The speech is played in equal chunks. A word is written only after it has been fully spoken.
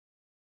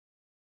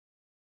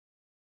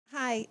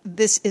Hi,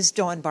 this is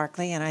Dawn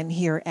Barkley, and I'm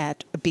here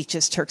at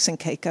Beaches Turks and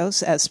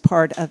Caicos as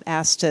part of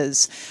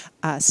ASTA's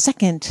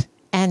second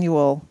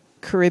annual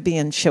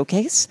Caribbean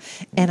Showcase.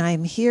 And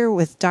I'm here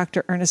with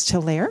Dr. Ernest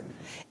Hilaire,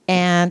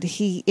 and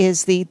he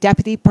is the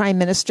Deputy Prime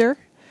Minister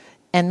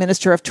and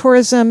Minister of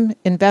Tourism,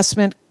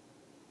 Investment,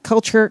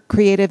 Culture,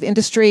 Creative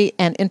Industry,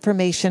 and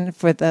Information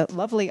for the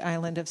lovely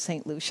island of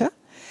St. Lucia.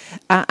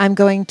 I'm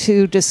going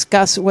to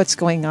discuss what's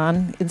going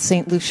on in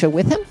St. Lucia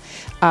with him,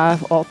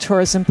 all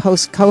tourism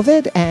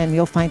post-COVID, and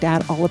you'll find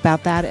out all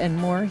about that and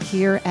more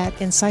here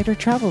at Insider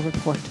Travel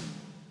Report.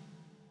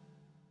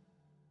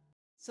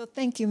 So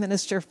thank you,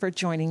 Minister, for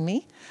joining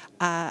me.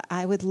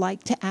 I would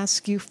like to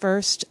ask you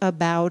first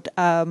about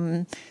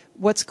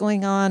what's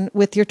going on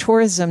with your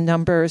tourism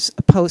numbers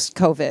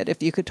post-COVID,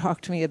 if you could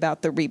talk to me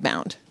about the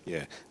rebound.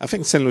 Yeah, I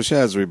think St. Lucia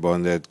has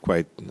rebounded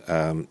quite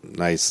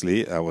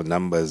nicely. Our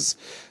numbers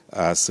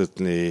are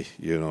certainly,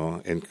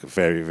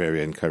 very,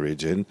 very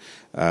encouraging.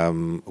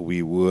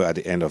 We were at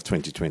the end of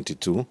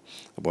 2022,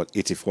 about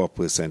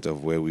 84%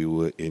 of where we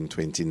were in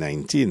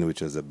 2019, which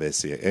was the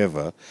best year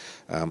ever.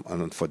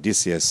 And for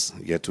this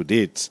year to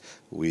date,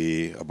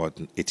 we about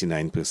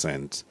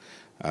 89%.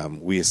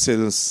 We are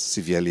still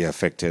severely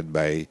affected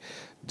by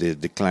the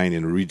decline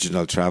in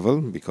regional travel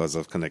because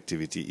of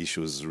connectivity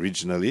issues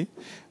regionally.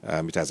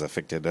 It has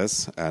affected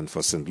us. And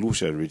for St.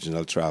 Lucia,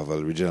 regional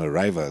travel, regional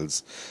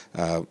arrivals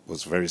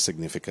was very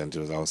significant. It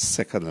was our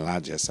second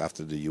largest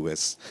after the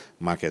U.S.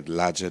 market,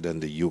 larger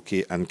than the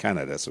U.K. and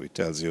Canada. So it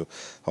tells you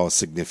how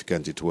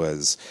significant it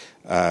was.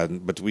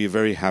 But we're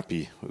very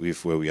happy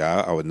with where we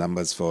are. Our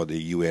numbers for the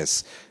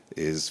U.S.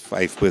 is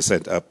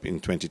 5% up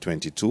in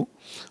 2022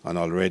 and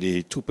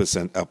already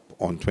 2% up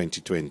on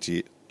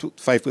 2020.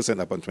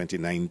 5% up on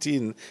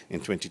 2019 in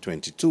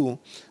 2022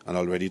 and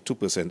already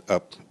 2%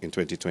 up in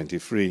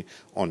 2023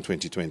 on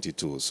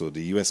 2022. So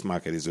the U.S.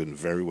 market is doing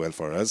very well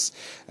for us.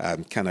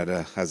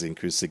 Canada has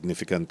increased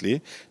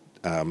significantly.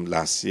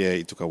 Last year,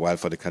 it took a while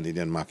for the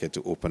Canadian market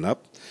to open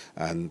up,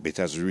 and it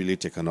has really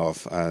taken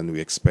off, and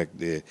we expect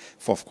the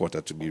fourth quarter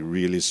to be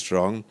really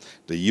strong.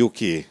 The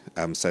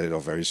UK started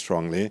off very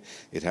strongly.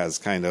 It has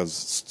kind of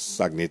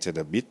stagnated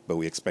a bit, but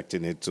we're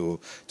expecting it to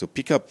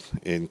pick up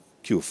in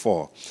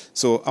Q4.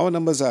 So our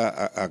numbers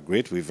are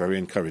great. We're very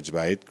encouraged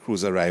by it.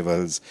 Cruise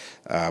arrivals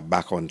are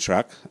back on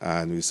track,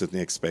 and we're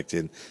certainly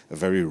expecting a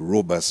very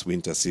robust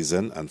winter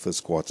season and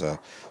first quarter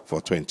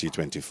for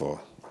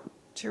 2024.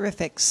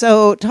 Terrific.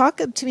 So talk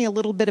to me a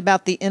little bit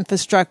about the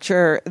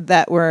infrastructure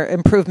that were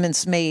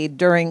improvements made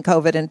during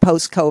COVID and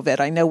post-COVID.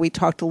 I know we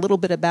talked a little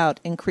bit about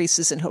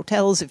increases in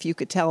hotels. If you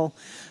could tell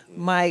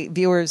my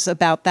viewers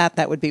about that,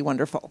 that would be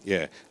wonderful.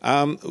 Yeah.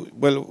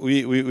 Well,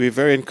 we're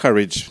very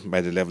encouraged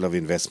by the level of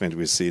investment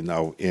we see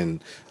now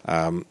in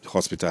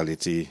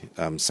hospitality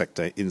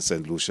sector in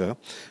St. Lucia.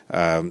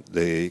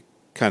 The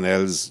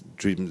Canals,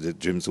 the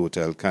Dreams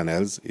Hotel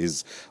Canals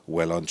is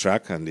well on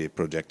track, and they're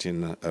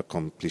projecting a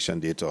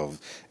completion date of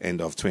end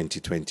of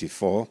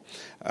 2024.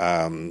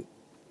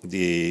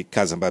 The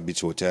Kazamba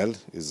Beach Hotel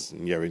is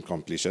nearing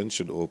completion,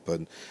 should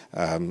open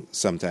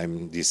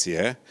sometime this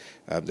year.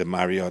 The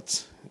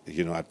Marriott,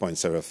 at Point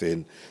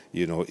Seraphine,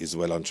 is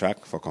well on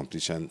track for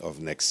completion of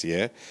next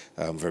year.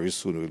 Very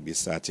soon we'll be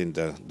starting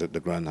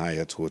the Grand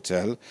Hyatt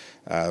Hotel.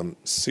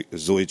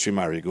 Zoe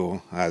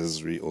Trimarigo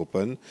has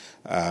reopened.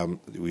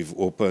 We've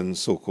opened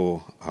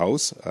Soko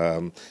House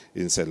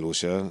in St.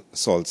 Lucia.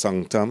 Salt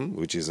Sanctum,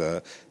 which is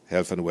a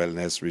health and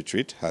wellness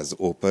retreat, has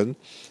opened,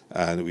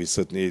 and we're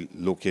certainly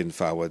looking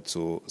forward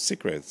to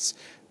Secrets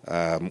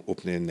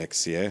opening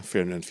next year,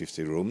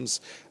 350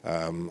 rooms,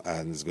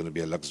 and it's going to be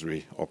a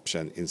luxury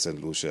option in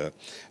St. Lucia.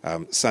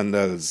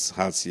 Sandals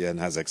Halcyon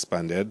has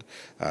expanded.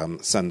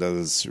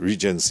 Sandals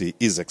Regency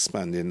is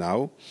expanding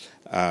now.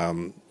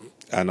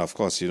 And of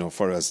course,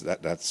 for us,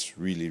 that's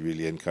really,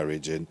 really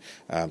encouraging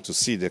to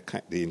see the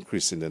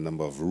increase in the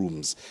number of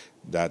rooms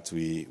that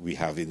we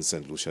have in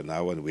St. Lucia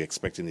now, and we're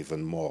expecting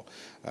even more.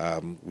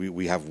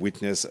 We have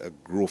witnessed a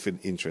growth in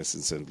interest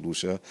in St.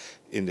 Lucia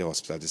in the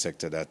hospitality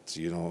sector that,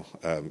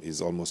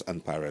 is almost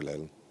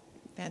unparalleled.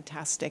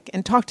 Fantastic.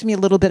 And talk to me a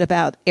little bit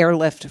about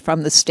airlift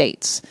from the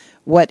States,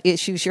 what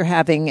issues you're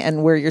having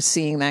and where you're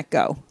seeing that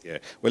go. Yeah.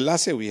 Well,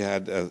 last year we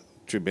had a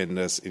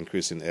tremendous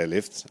increase in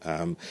airlift.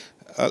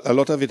 A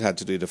lot of it had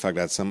to do with the fact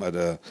that some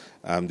other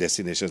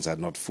destinations had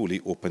not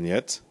fully opened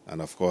yet.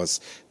 And of course,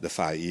 the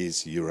Far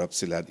East, Europe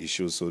still had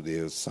issues, so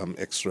there's some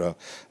extra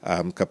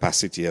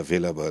capacity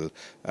available.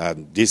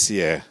 This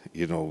year,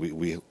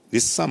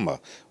 this summer,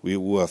 we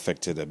were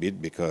affected a bit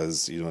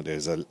because,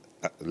 there's a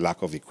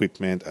lack of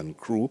equipment and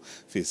crew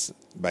faced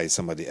by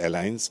some of the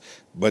airlines.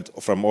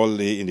 But from all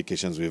the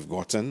indications we've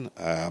gotten,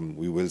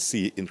 we will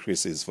see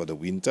increases for the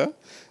winter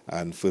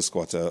and first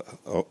quarter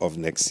of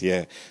next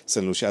year.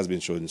 St. Lucia has been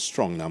showing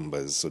strong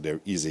numbers, so there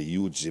is a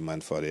huge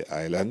demand for the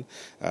island.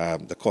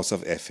 The cost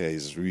of airfare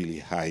is really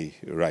high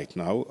right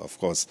now, of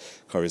course,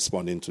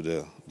 corresponding to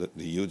the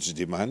huge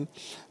demand.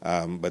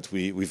 But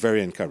we're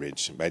very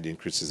encouraged by the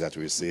increases that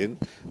we're seeing.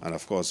 And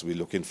of course, we're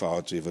looking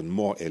forward to even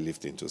more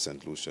airlift into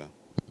St. Lucia.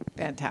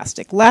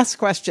 Fantastic. Last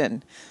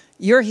question.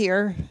 you're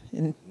here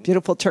in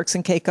beautiful Turks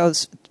and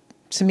Caicos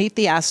to meet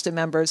the ASTA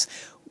members.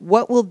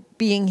 What will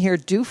being here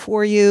do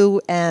for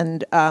you,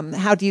 and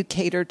how do you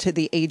cater to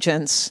the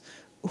agents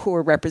who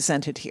are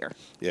represented here?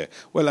 Yeah,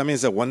 well, I mean,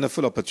 it's a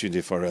wonderful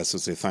opportunity for us to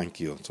say thank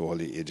you to all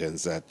the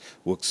agents that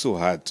work so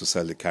hard to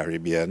sell the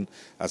Caribbean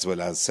as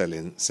well as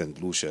selling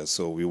St. Lucia.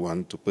 So we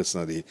want to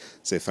personally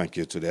say thank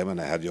you to them,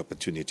 and I had the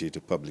opportunity to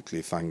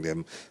publicly thank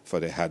them for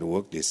their hard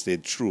work. They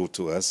stayed true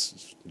to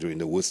us during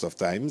the worst of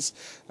times,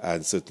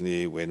 and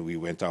certainly when we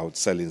went out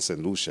selling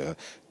St. Lucia,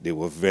 they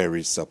were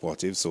very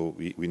supportive, so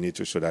we need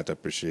to show that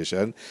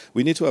appreciation.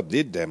 We need to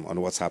update them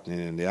on what's happening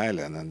in the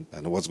island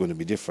and what's going to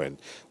be different,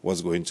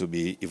 what's going to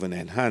be even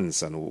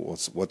enhanced, and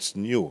what's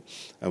new.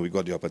 And we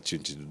got the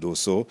opportunity to do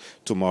so.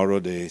 Tomorrow,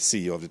 the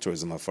CEO of the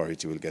Tourism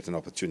Authority will get an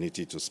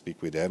opportunity to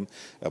speak with them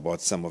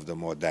about some of the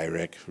more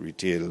direct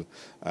retail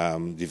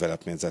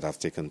developments that have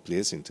taken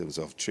place in terms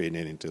of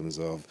training, in terms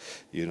of,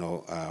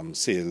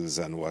 sales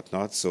and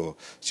whatnot. So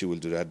she will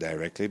do that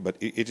directly. But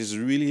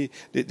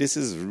this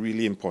is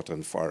really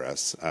important for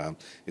us.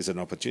 It's an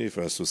opportunity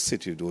for us to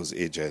sit with those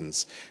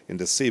agents in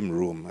the same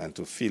room and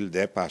to feel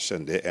their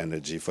passion, their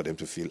energy, for them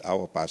to feel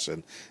our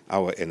passion,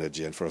 our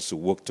energy, and for us to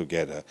work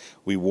together.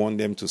 We want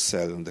them to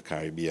sell in the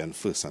Caribbean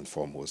first and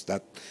foremost.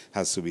 That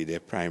has to be their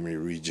primary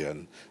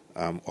region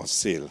or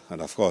sale.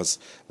 And of course,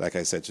 like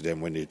I said to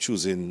them, when they're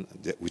choosing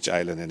which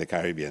island in the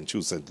Caribbean,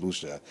 choose St.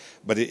 Lucia.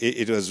 But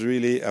it was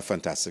really a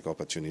fantastic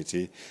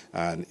opportunity,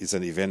 and it's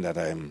an event that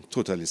I am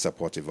totally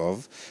supportive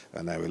of,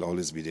 and I will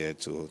always be there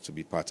to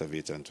be part of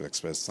it and to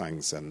express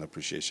thanks and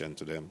appreciation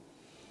to them.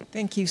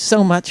 Thank you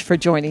so much for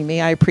joining me.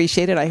 I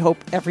appreciate it. I hope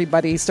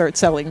everybody starts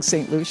selling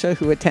St. Lucia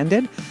who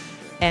attended.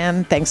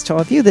 And thanks to all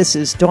of you. This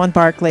is Dawn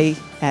Barkley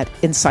at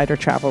Insider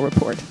Travel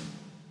Report.